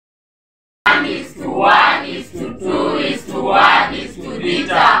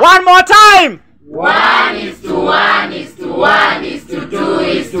One more time.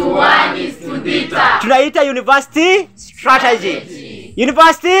 1:1:1:2:1:3. Tunaita university strategy.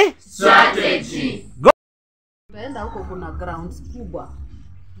 University Strategy. Tunaenda huko kuna grounds kubwa.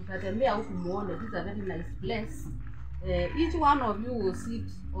 Tutatembea huko muone, this is a very nice place. Each one of you will sit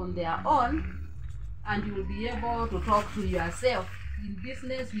on their own and you will be able to talk to yourself. In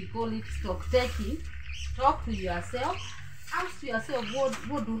business we call it stock taking. Talk to yourself. Ask yourself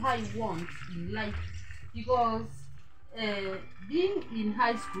what do I want in life, because being in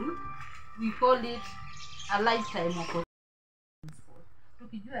high school we call it a lifetime opportunity.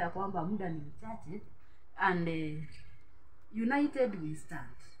 Tukijua ya kwamba muda ni mchache and united we stand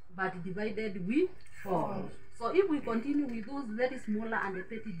but divided we fall. So if we continue with those very smaller and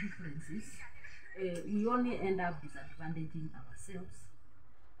petty differences, we only end up disadvantaging ourselves,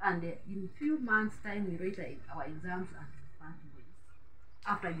 and in few months time we write our exams and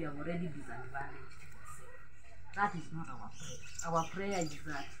after we have already disadvantaged ourselves. That is not our prayer. Our prayer is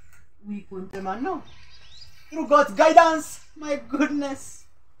that we continue. No. Through God's guidance, my goodness.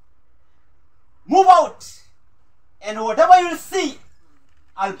 Move out. And whatever you see,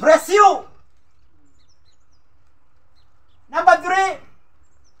 I'll bless you. Number 3,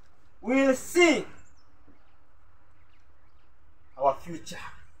 we'll see our future.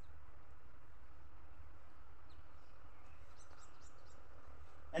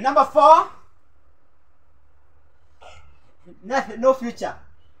 And number 4, no future.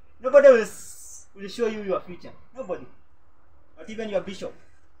 Nobody will show you your future. Nobody. Not even your bishop.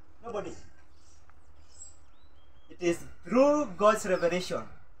 Nobody. It is through God's revelation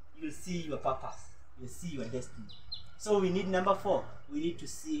you will see your purpose. You will see your destiny. So we need number 4. We need to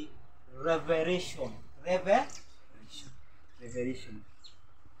see revelation. Revelation.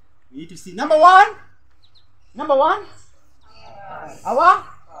 We need to see number 1. Number 1. Our.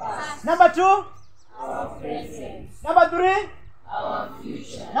 Number 2. Our present. Number 3. Our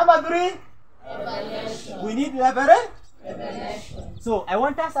future. Number 3. Revelation. We need revelation. So I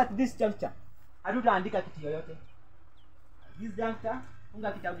want us at this juncture. Hatutaandika kitu yoyote. This juncture,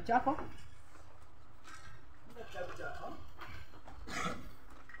 funga kitabu chako.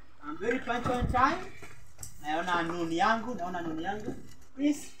 I'm very punctual on time. Naona nuni yangu.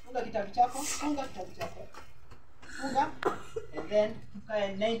 Please, funga kitabu chako. Funga. And then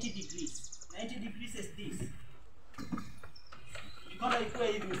tukae 90 degrees. 90 degrees is this. Mikono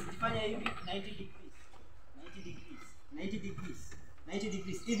ikuwe hivi, usifanye hivi. 90 degrees.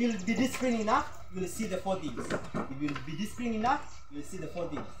 If you will be disciplined enough, you will see the 4 things. If you will be disciplined enough, you will see the 4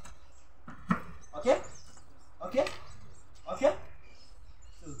 things. Okay?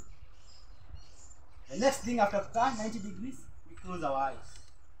 So, the next thing after 90 degrees, we close our eyes.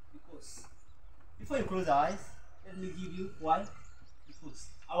 Because before you close our eyes, let me give you why. Because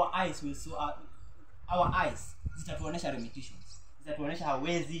our eyes will show our eyes zitatuonesha repetitions. Zitatuonesha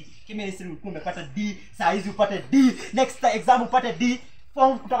hawezi. Chemistry ulikuwa umepata D, saa hizi upate D, next exam upate D,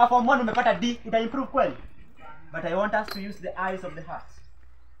 kutoka form 1 umepata D, uta improve kweli. But I want us to use the eyes of the heart.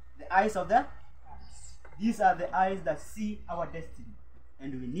 The eyes of the. These are the eyes that see our destiny,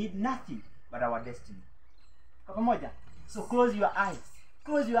 and we need nothing but our destiny. Pamoja. So close your eyes.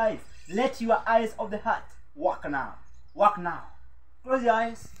 Let your eyes of the heart work now. Close your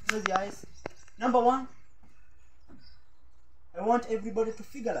eyes. Number 1, I want everybody to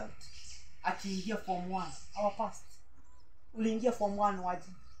figure out. Akiingia form 1, our past. Uliingia form 1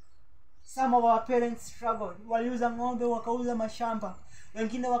 waji. Some of our parents struggled. Waliuza ng'ombe, wakauza mashamba.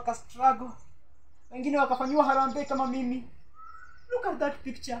 Wengine waka struggle. Wengine wakafanywa harambee kama mimi. Look at that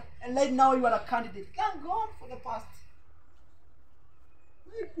picture, and right now you are a candidate. Thank God for the past.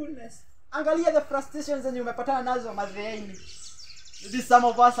 My goodness. Angalia the frustrations zenye umepatana nazo Matheini. Maybe some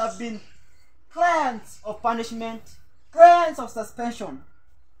of us have been clients of punishment, clients of suspension,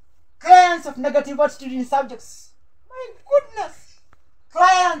 clients of negative attitude in subjects. My goodness.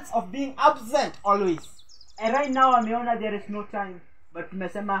 Clients of being absent always. And right now ameona there is no time. But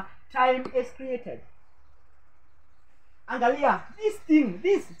tumesema time is created. Angalia,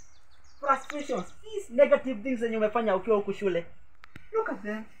 these frustrations, these negative things zenye umefanya ukiwa huku shule. Look at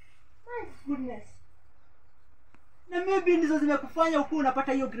them. My goodness. Na maybe ndizo zimekufanya huku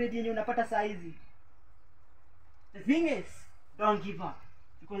unapata hiyo grade yenye unapata saa hizi. The thing is, don't give up.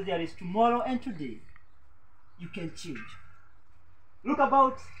 Because there is tomorrow and today. You can change. Look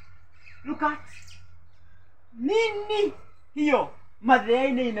at nini hiyo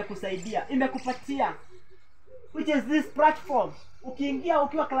Matheini imekusaidia, imekupatia, which is this platform. Ukiingia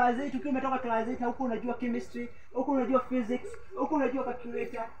ukiwa class 8, ukiwa umetoka class 8, huko unajua chemistry, huko unajua physics, huko unajua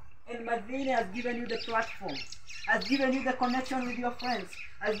calculator, And Matheini has given you the platform, has given you the connection with your friends,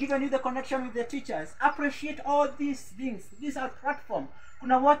 has given you the connection with the teachers. Appreciate all these things. These are platform.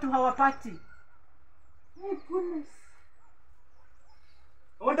 Kuna watu hawapati. My goodness.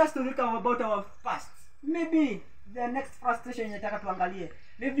 I want us to look about our past. Maybe the next frustration yataka tuangalie.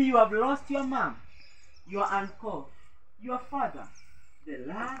 Maybe you have lost your mom, your uncle, your father, the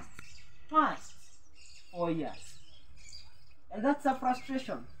last past 4 years. And that's a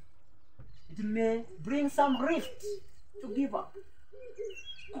frustration. It may bring some rift to give up.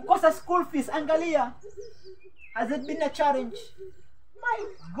 Kukosa school fees, angalia. Has it been a challenge? My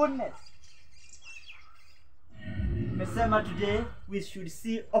goodness. Mesema today, we should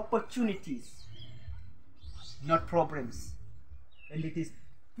see opportunities, not problems. And it is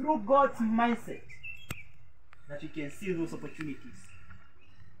through God's mindset that you can see those opportunities.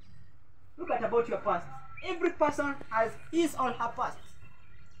 Look at about your past. Every person has his or her past.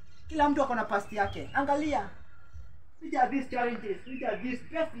 Kila mtu akona past yake. Angalia. Which are these challenges? Which are these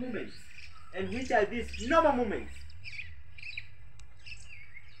best moments? And which are these normal moments?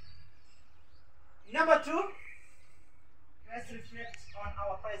 Number 2, let's reflect on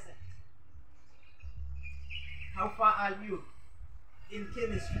our present. How far are you in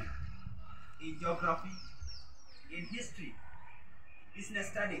chemistry, in geography, in history, business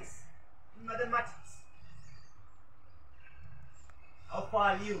studies, in mathematics? How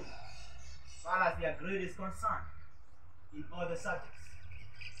far are you as far as your grade is concerned in all the subjects?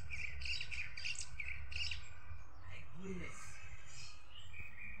 My goodness.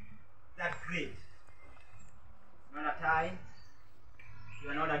 That grade. Not a tie. You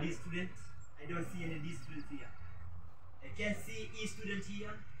are not a D student. I don't see any D students here. I can see E student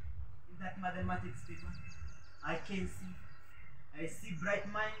here in that mathematics paper. I can see. I see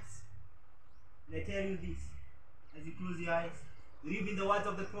bright minds. And I tell you this, as you close your eyes, believe in the words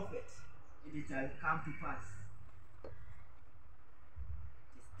of the prophet, and it shall come to pass.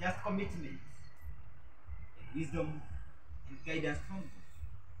 It's just commitment and wisdom and guidance from God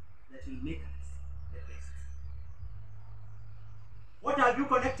that will make us the best. What have you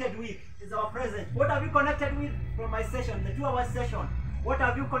connected with is our present. What have you connected with from my session, the 2-hour session? What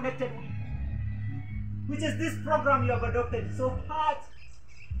have you connected with? Which is this program you have adopted so hard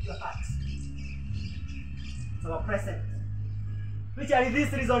in your heart? It's our present. Which are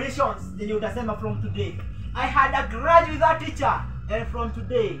these resolutions that you utasema from today? I had a grudge with that teacher, and from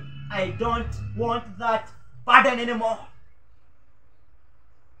today, I don't want that burden anymore.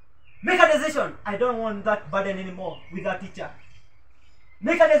 Make a decision. I don't want that burden anymore with that teacher.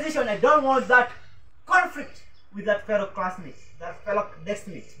 Make a decision. I don't want that conflict with that fellow classmate, that fellow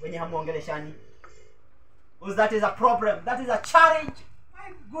deskmate when you have Shani. Because that is a problem. That is a challenge.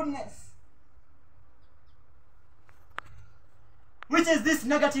 My goodness. Which is this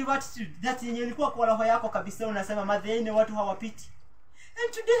negative attitude that yenye ilikuwa kwa roho yako kabisa unasema Matheini watu hawapiti.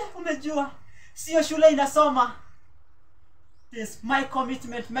 And today umejua sio shule inasoma. It is my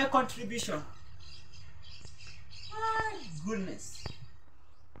commitment, my contribution. My goodness.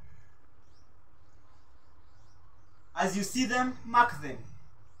 As you see them, mark them.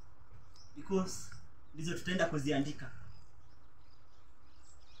 Because ndizo tutaenda kuziandika.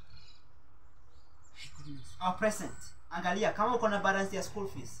 My goodness. Our present. Angalia, kama uko na balance ya school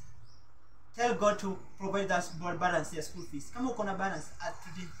fees, tell God to provide us balance ya school fees. Kama uko na balance at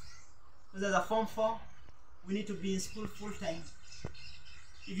today, because as a form 4, we need to be in school full time.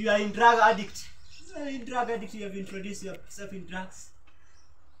 If you are in drug addict, you have introduced yourself in drugs.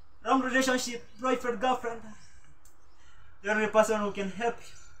 Wrong relationship, boyfriend, girlfriend. The only person who can help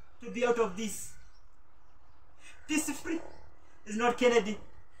to be out of this free is not Kennedy,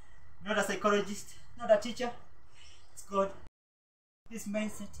 not a psychologist, not a teacher. It's God. This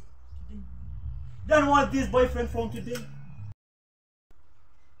mindset today. Don't want this boyfriend from today.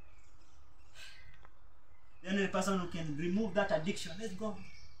 The only person who can remove that addiction. Let's go.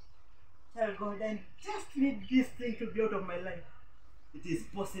 Tell God, I just need this thing to be out of my life. It is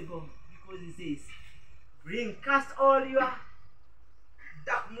possible because He says, cast all your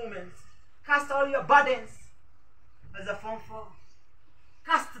dark moments, cast all your burdens as a form 4.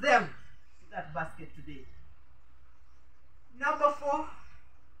 Cast them to that basket today. Number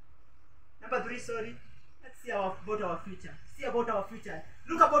 3, sorry. Let's see about our future. See about our future.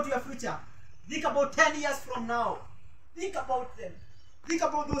 Look about your future. Think about 10 years from now. Think about them. Think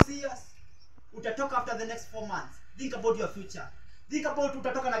about those years. Utatoka after the next 4 months. Think about your future. Think about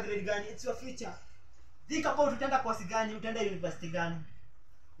utatoka na grade gani. It's your future. Think about utaenda course gani, utaenda university gani.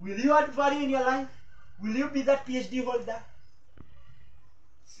 Will you add value in your life? Will you be that PhD holder?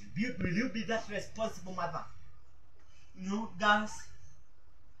 Will you be that responsible mother? No, girls.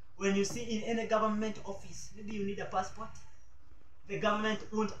 When when you see in any government office, maybe you need a passport, the government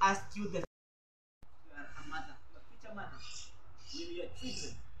won't ask you the. You are a mother, you are a future mother. When your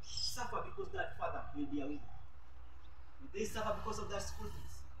children suffer because that father will be away. They suffer because of that school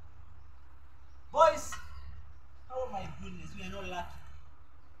fees. Boys, oh my goodness, we are not lucky.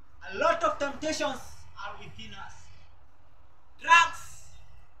 A lot of temptations are within us. Drugs.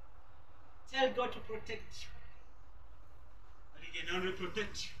 Tell God to protect you. But He can only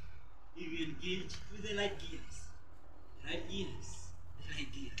protect you if you engage with the light gears. The light gears. The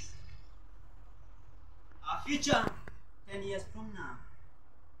light gears. Our future 10 years from now.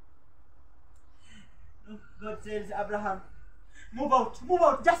 Look, God tells Abraham, move out,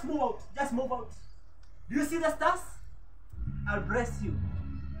 just move out, just move out. Do you see the stars? I'll bless you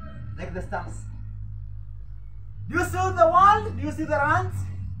like the stars. Do you see the world? Do you see the ranks?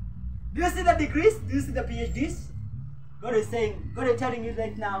 Do you see the degrees? Do you see the PhDs? God is saying, God is telling you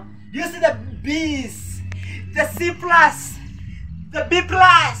right now, do you see the B's, the C+, the B+,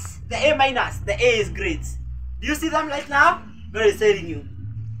 the A-, the A is grades? Do you see them right now? God is telling you,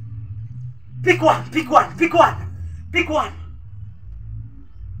 pick one, pick one, pick one, pick one.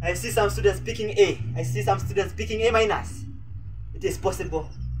 I see some students picking A. I see some students picking A-. It is possible.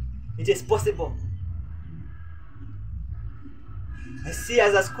 It is possible. I see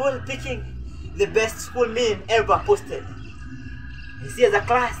as a school picking the best school meme ever posted. I see as a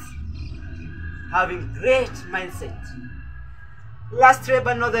class having great mindset. Last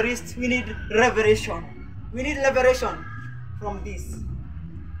but not the least, we need revelation. We need liberation from this.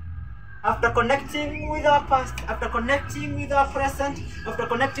 After connecting with our past, after connecting with our present, after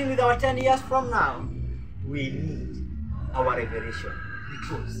connecting with our 10 years from now, we need our revelation.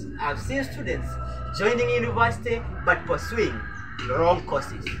 Because I've seen students joining university but pursuing wrong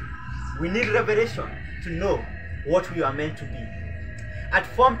courses. We need revelation to know what we are meant to be. At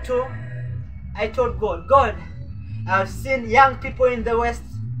Form 2, I told God, God, I've seen young people in the West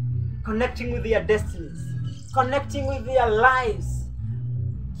connecting with their destinies, connecting with their lives,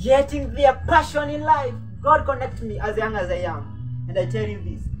 getting their passion in life. God connected me as young as I am. And I tell you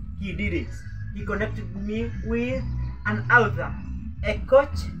this, He did it. He connected me with an author, a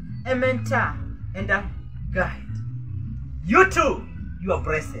coach, a mentor, and a guide. You too, you are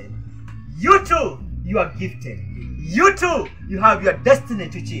blessed. You too, you are gifted. You too, you have your destiny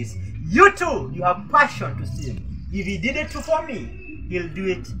to chase. You too, you have passion to sing. If He did it for me, He'll do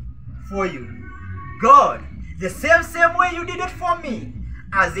it for you. God, the same way you did it for me,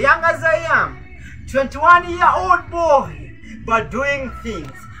 as young as I am, 21-year-old boy, but doing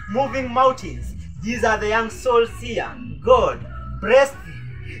things, moving mountains. These are the young souls here. God, bless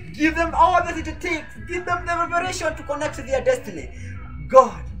them. Give them all that it takes. Give them the revelation to connect to their destiny.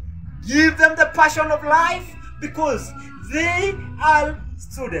 God, give them the passion of life because they are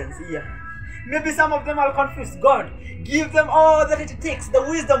students here. Maybe some of them are confused. God, give them all that it takes, the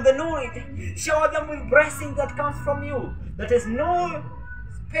wisdom, the knowledge. Show them with blessing that comes from you. That is no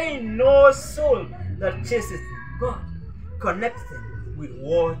pain, no soul that chases them. God, connect them with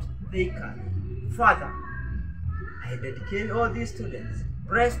what they can. Father, I dedicate all these students.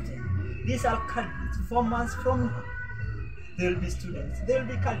 Bless them. These are candidates. 4 months from now, they will be students. They will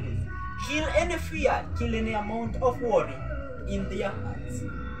be candidates. Kill any fear, kill any amount of worry in their hearts.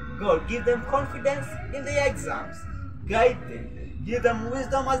 God, give them confidence in their exams. Guide them. Give them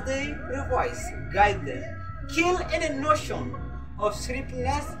wisdom as they revise. Guide them. Kill any notion of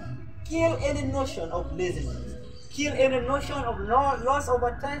sleepiness. Kill any notion of laziness. Kill any notion of loss of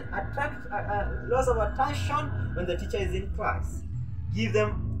attention when the teacher is in class. Give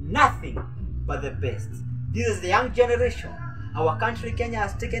them nothing but the best. This is the young generation. Our country, Kenya,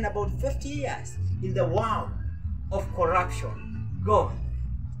 has taken about 50 years in the world of corruption. God,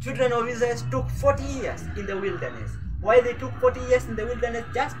 children of Israel took 40 years in the wilderness. Why they took 40 years in the wilderness?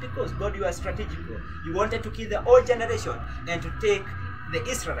 Just because, God, you are strategical. You wanted to kill the old generation and to take the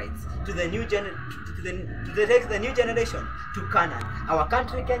Israelites to the new generation to Canaan. Our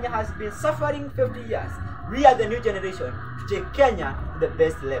country, Kenya, has been suffering 50 years. We are the new generation to take Kenya to the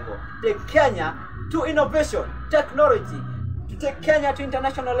best level. Take Kenya to innovation, technology, to take Kenya to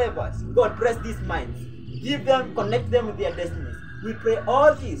international levels. God, bless these minds. Give them, connect them with their destinies. We pray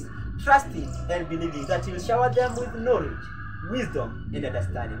all this, trusting and believing that He will shower them with knowledge, wisdom, and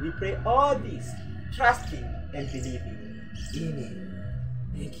understanding. We pray all this, trusting and believing. Amen.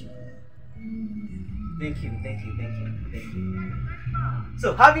 Thank you. Thank you, thank you, thank you, thank you.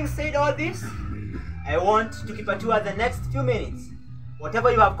 So, having said all this, I want to keep at you the next few minutes.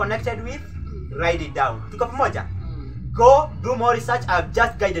 Whatever you have connected with, write it down. Tuko pamoja? Go do more research. I've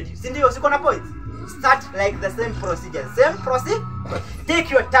just guided you. Sindio, siko na point? Start like the same procedure. Same procedure. Take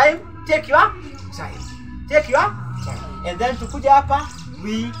your time. And then tukuja hapa,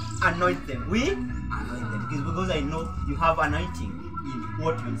 we anoint them. Because I know you have anointing in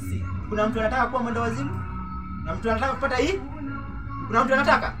what you say. Kuna mtu anataka kuwa mwenda wazimu? Na mtu anataka kupata hii? Kuna mtu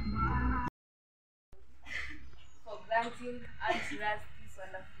anataka? For granting and to us this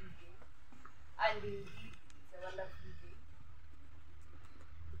wonderful day. And indeed, it's a wonderful day.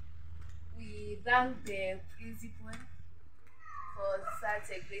 We thank the principal for such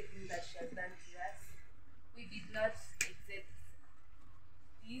a great thing that she has done to us. We did not accept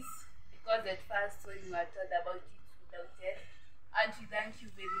this because at first when we were told about it, we doubted. And we thank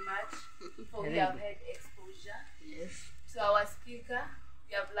you very much for we have had exposure. Yes. To our speaker,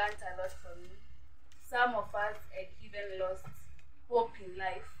 we have learned a lot from you. Some of us had even lost hope in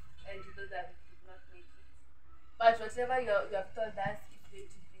life, and to those that did not make it. But whatever you have told us is going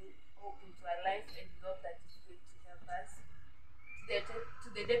to bring hope into our life, and we hope that it's going to help us. To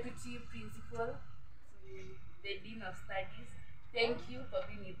the deputy principal, to the dean of studies, thank you for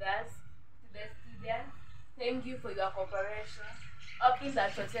being with us. To the students, thank you for your cooperation. Hoping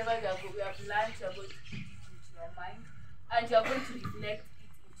that whatever we have learned, you are going to put it into your mind, and you are going to reflect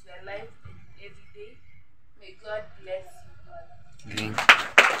it into your life every day. May God bless you all.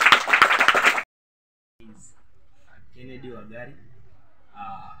 Kennedy Wangari,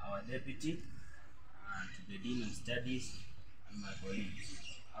 our deputy, and to the dean of studies and my colleagues.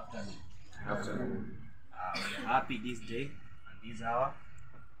 Afternoon. We are happy this day and this hour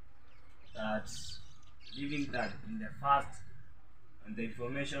that living that in the first and the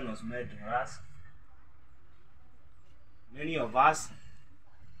information was made to us. Many of us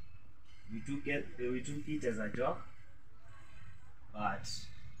we took it as a joke, but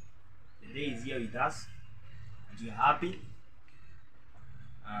the day is here with us and we are happy.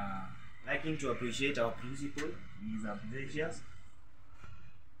 Liking to appreciate our principal. He is ambitious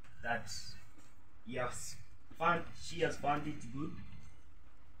that she has found it good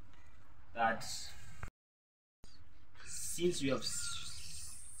that since we have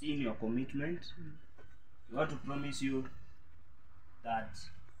seen your commitment, we want to promise you that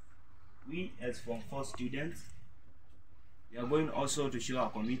we as Form 4 students, we are going also to show our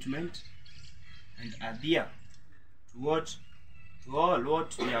commitment and adhere to all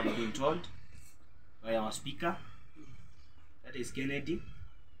what we have been told by our speaker, that is Kennedy.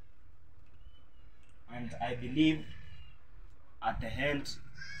 And I believe at the end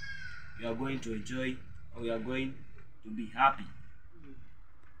we are going to enjoy, or we are going to be happy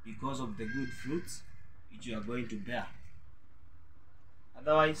because of the good fruits which you are going to bear.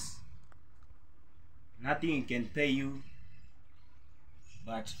 Otherwise, nothing can pay you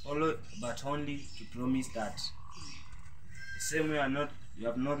but only to promise that the same way you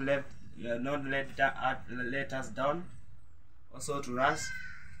have not let us down. Also to us,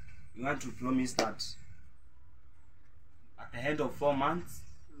 we want to promise that at the end of 4 months,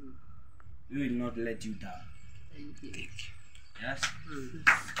 we will not let you down. Thank you. Yes.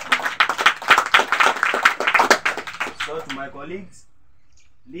 So to my colleagues,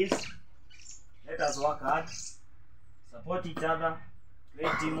 please let us work hard, support each other,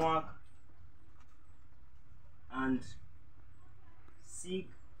 create teamwork, and seek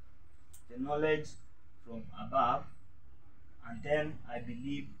the knowledge from above, and then I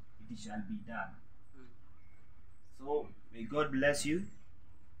believe it shall be done. So may God bless you,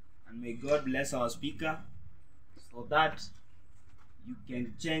 and may God bless our speaker, so that you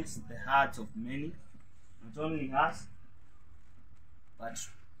can change the hearts of many, not only us, but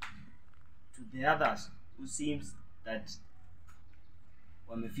to the others who seems that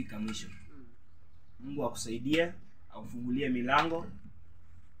wamefika mwisho. Mungu akusaidie, akufungulie milango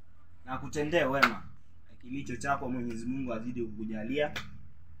na kutendea wema. Kilicho chako Mwenyezi Mungu azidi kukujalia.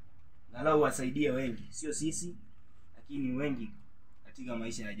 Ngalau wasaidie wengi, sio sisi, lakini wengi katika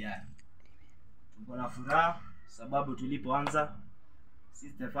maisha yajayo. Tuko na furaha sababu tulipoanza, this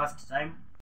is the first time